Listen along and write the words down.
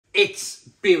It's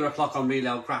beer o'clock on Real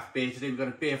Ale Craft Beer. Today we've got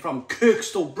a beer from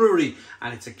Kirkstall Brewery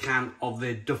and it's a can of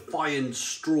their Defiant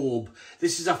Strawb.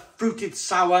 This is a fruited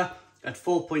sour at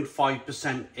 4.5%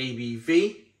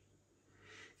 ABV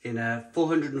in a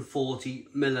 440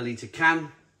 milliliter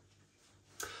can.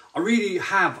 I really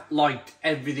have liked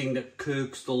everything that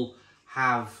Kirkstall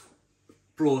have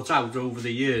brought out over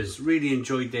the years. Really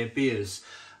enjoyed their beers.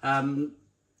 I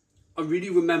really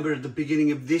remember at the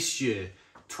beginning of this year,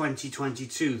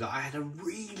 2022, that I had a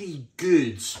really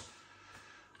good,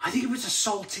 I think it was a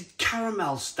salted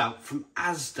caramel stout from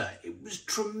Asda. It was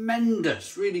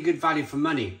tremendous, really good value for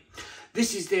money.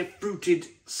 This is their fruited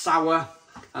sour.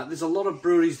 There's a lot of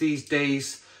breweries these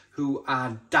days who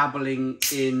are dabbling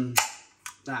in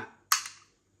that.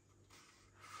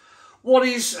 What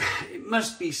is, it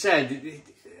must be said,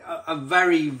 a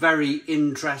very, very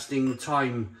interesting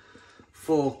time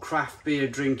for craft beer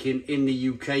drinking in the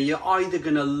UK. You're either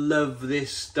going to love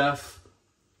this stuff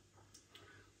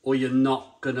or you're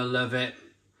not going to love it.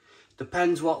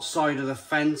 Depends what side of the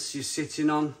fence you're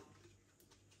sitting on.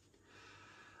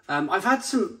 I've had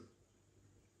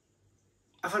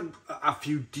a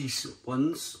few decent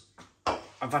ones.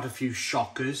 I've had a few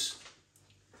shockers.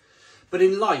 But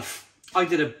in life, I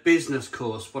did a business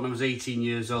course when I was 18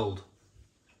 years old.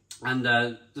 And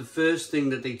the first thing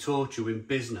that they taught you in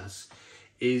business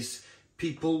is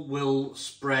people will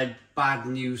spread bad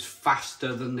news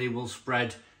faster than they will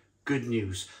spread good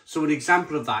news. So an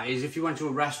example of that is if you went to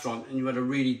a restaurant and you had a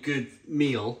really good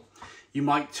meal, you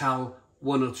might tell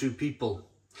one or two people.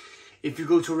 If you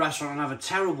go to a restaurant and have a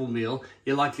terrible meal,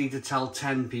 you're likely to tell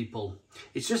 10 people.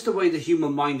 It's just the way the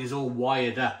human mind is all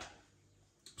wired up.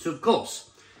 So of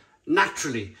course,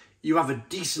 naturally, you have a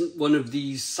decent one of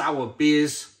these sour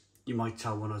beers, you might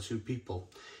tell one or two people.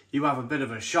 You have a bit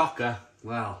of a shocker,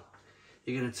 well,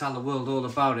 you're going to tell the world all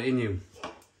about it, ain't you?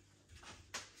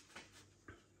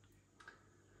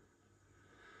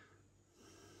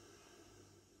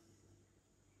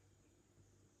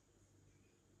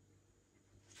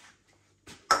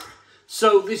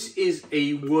 So this is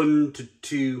a 1 to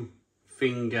 2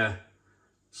 finger,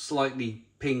 slightly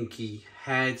pinky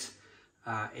head.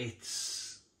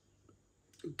 It's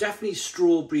definitely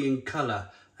strawberry in colour,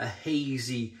 a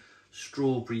hazy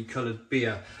strawberry coloured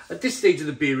beer. At this stage of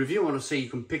the beer review, I want to say you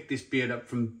can pick this beer up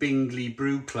from Bingley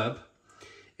Brew Club.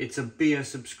 It's a beer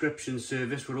subscription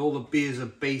service where all the beers are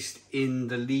based in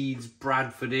the Leeds,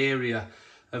 Bradford area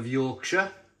of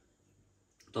Yorkshire.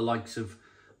 The likes of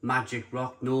Magic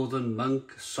Rock, Northern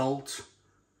Monk, Salt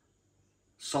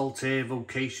Air,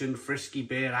 Vocation, Frisky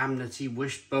Bear, Amnesty,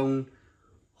 Wishbone,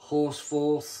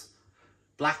 Horseforth,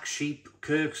 Black Sheep,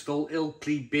 Kirkstall,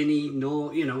 Ilkley, Binney,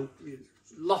 you know,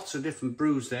 lots of different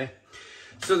brews there.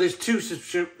 So there's two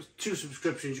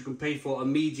subscriptions you can pay for, a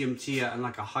medium tier and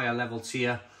like a higher level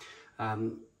tier.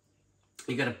 You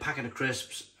get a packet of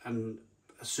crisps and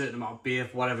a certain amount of beer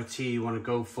for whatever tier you want to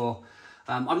go for.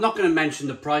 I'm not going to mention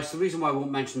the price. The reason why I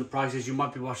won't mention the price is you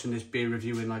might be watching this beer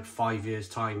review in like 5 years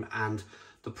time and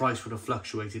the price would have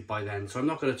fluctuated by then. So I'm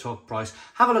not going to talk price.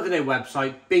 Have a look at their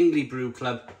website, Bingley Brew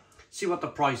Club. See what the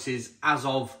price is as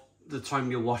of the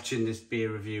time you're watching this beer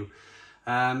review.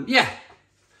 Yeah,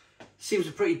 seems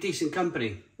a pretty decent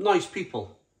company. Nice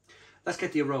people. Let's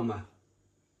get the aroma.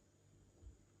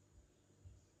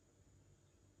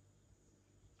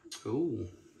 Ooh,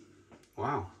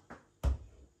 wow.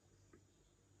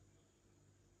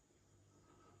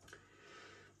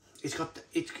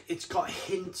 It's got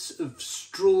hints of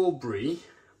strawberry,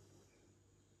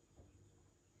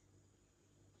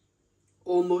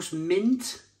 almost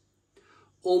mint,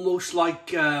 almost like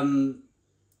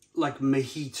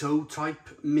mojito type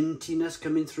mintiness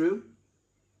coming through.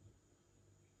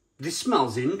 This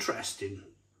smells interesting.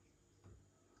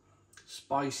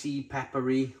 Spicy,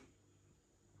 peppery.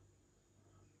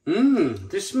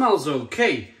 This smells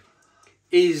okay.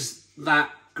 Is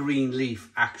that green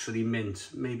leaf actually mint?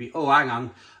 Maybe. Oh, hang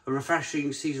on. A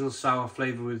refreshing seasonal sour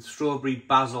flavour with strawberry,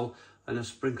 basil and a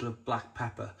sprinkle of black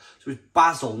pepper. So it's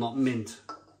basil, not mint.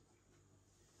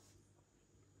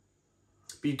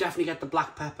 But you definitely get the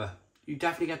black pepper. You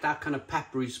definitely get that kind of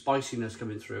peppery spiciness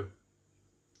coming through.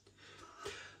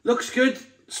 Looks good.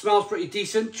 Smells pretty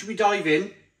decent. Should we dive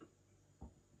in?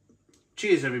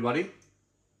 Cheers, everybody.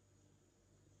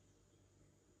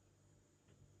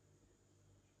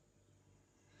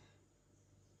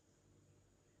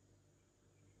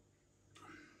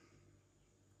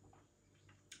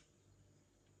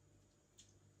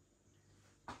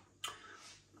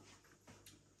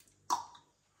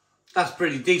 That's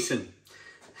pretty decent.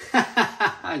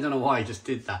 I don't know why I just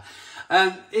did that.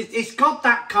 It's got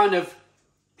that kind of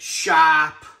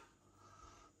sharp,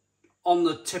 on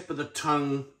the tip of the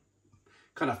tongue,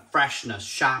 kind of freshness,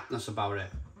 sharpness about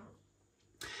it.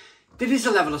 There is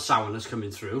a level of sourness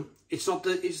coming through. It's not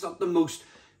the most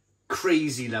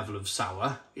crazy level of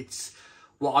sour. It's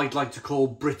what I'd like to call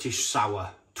British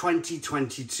sour,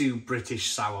 2022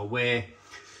 British sour, where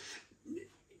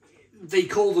they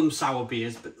call them sour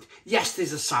beers, but yes,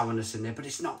 there's a sourness in there, but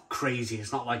it's not crazy.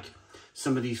 It's not like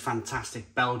some of these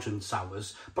fantastic Belgian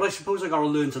sours, but I suppose I got to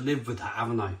learn to live with that,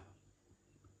 haven't I?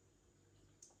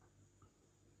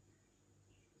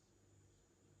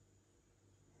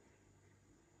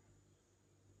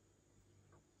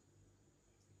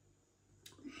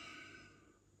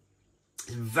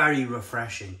 It's very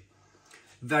refreshing.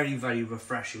 Very, very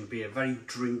refreshing beer. Very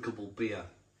drinkable beer.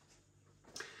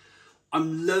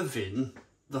 I'm loving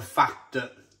the fact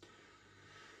that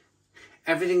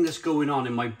everything that's going on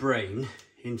in my brain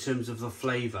in terms of the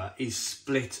flavour is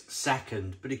split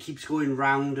second, but it keeps going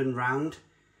round and round.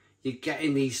 You're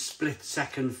getting these split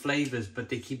second flavours, but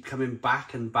they keep coming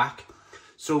back and back.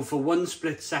 So for one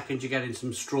split second, you're getting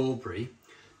some strawberry.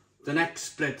 The next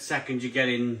split second, you're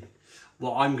getting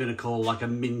what I'm going to call like a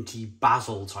minty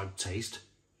basil type taste.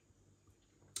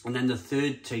 And then the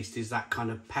third taste is that kind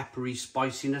of peppery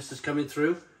spiciness that's coming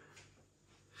through.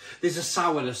 There's a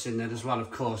sourness in there as well,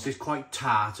 of course. It's quite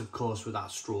tart, of course, with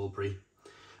that strawberry.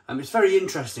 It's very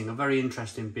interesting, a very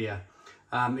interesting beer.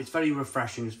 It's very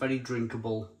refreshing, it's very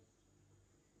drinkable.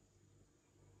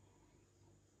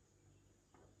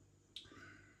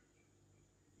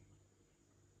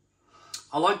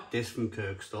 I like this from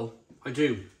Kirkstall, I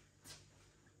do.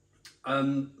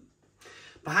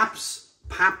 Perhaps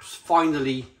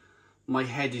finally my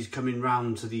head is coming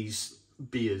round to these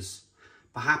beers.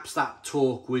 Perhaps that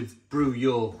talk with Brew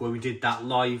York, where we did that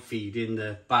live feed in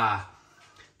the bar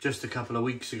just a couple of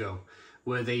weeks ago,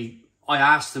 where I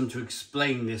asked them to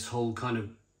explain this whole kind of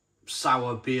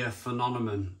sour beer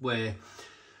phenomenon, where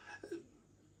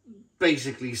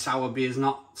basically sour beer is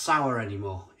not sour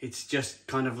anymore. It's just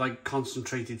kind of like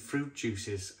concentrated fruit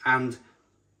juices. And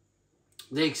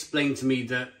they explained to me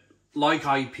that, like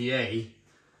IPA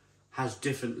has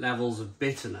different levels of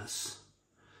bitterness.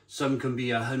 Some can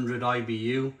be 100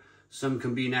 IBU, some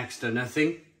can be next to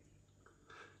nothing.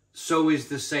 So is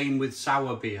the same with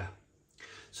sour beer.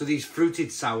 So these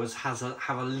fruited sours have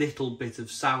a little bit of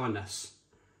sourness.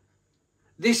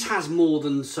 This has more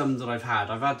than some that I've had.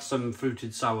 I've had some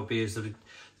fruited sour beers that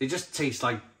they just taste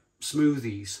like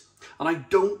smoothies. And I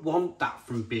don't want that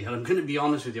from beer. I'm going to be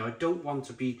honest with you. I don't want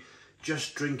to be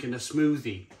just drinking a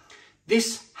smoothie.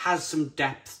 This has some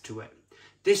depth to it.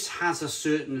 This has a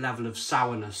certain level of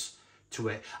sourness to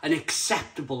it. An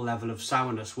acceptable level of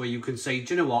sourness where you can say,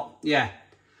 do you know what? Yeah,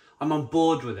 I'm on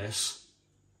board with this.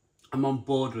 I'm on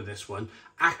board with this one.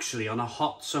 Actually, on a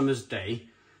hot summer's day,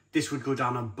 this would go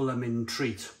down a blooming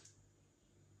treat.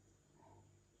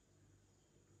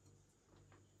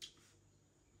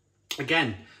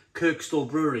 Again, Kirkstall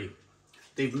Brewery.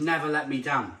 They've never let me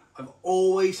down. I've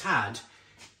always had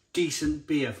decent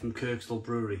beer from Kirkstall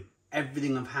Brewery.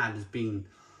 Everything I've had has been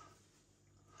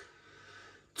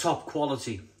top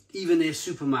quality. Even their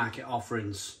supermarket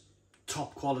offerings,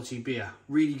 top quality beer,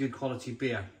 really good quality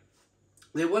beer.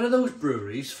 They're one of those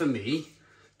breweries for me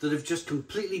that have just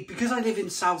completely, because I live in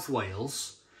South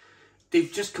Wales,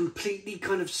 they've just completely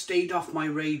kind of stayed off my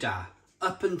radar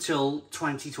up until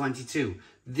 2022,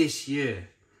 this year.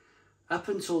 Up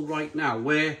until right now,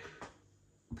 where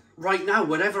right now,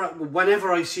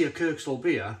 whenever I see a Kirkstall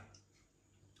beer,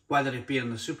 whether it be in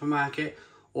the supermarket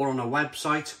or on a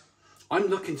website, I'm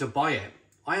looking to buy it.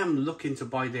 I am looking to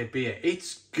buy their beer.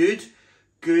 It's good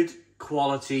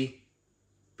quality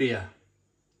beer.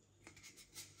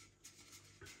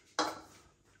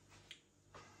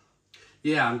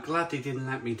 Yeah, I'm glad they didn't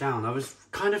let me down. I was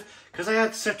kind of, because I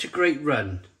had such a great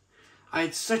run. I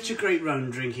had such a great run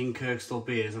drinking Kirkstall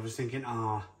beers. I was thinking,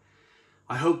 I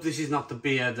hope this is not the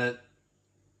beer that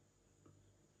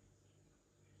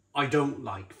I don't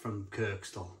like from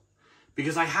Kirkstall.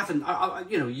 Because I haven't,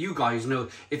 you know, you guys know,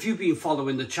 if you've been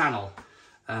following the channel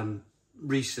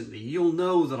recently, you'll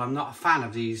know that I'm not a fan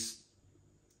of these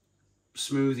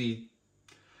smoothie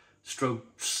stroke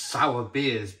sour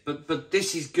beers. But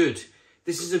this is good.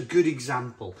 This is a good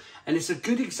example. And it's a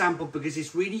good example because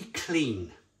it's really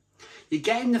clean. You're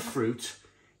getting the fruit,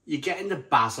 you're getting the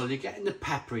basil, you're getting the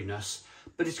pepperiness,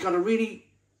 but it's got a really,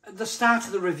 at the start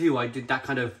of the review, I did that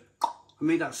kind of, I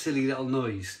made that silly little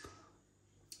noise.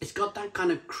 It's got that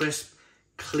kind of crisp,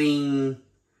 clean,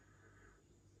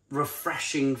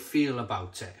 refreshing feel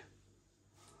about it.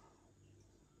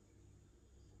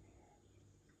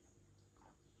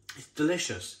 It's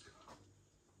delicious.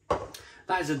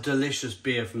 That is a delicious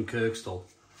beer from Kirkstall.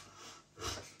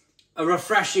 A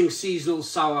refreshing seasonal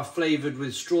sour flavoured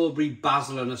with strawberry,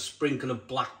 basil and a sprinkle of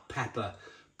black pepper,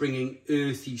 bringing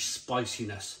earthy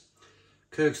spiciness.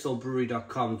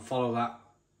 Kirkstallbrewery.com. Follow that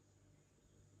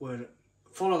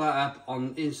up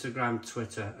on Instagram,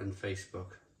 Twitter and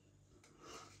Facebook.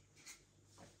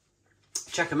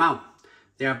 Check them out.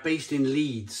 They are based in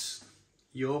Leeds,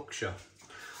 Yorkshire.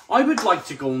 I would like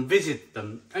to go and visit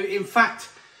them. In fact,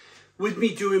 with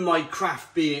me doing my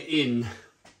craft beer in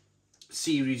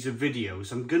series of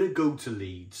videos, I'm going to go to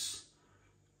Leeds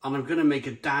and I'm going to make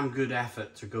a damn good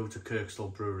effort to go to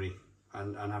Kirkstall Brewery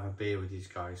and have a beer with these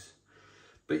guys.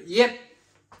 But yep,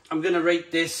 I'm going to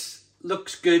rate this.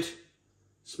 Looks good,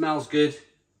 smells good,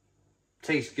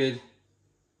 tastes good.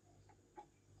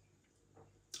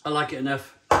 I like it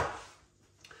enough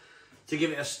to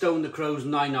give it a Stone the Crows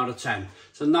 9 out of 10.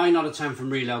 So 9 out of 10 from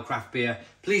Real Ale Craft Beer.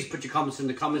 Please put your comments in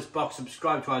the comments box.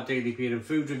 Subscribe to our daily beer and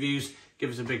food reviews. Give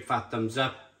us a big fat thumbs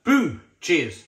up. Boom! Cheers!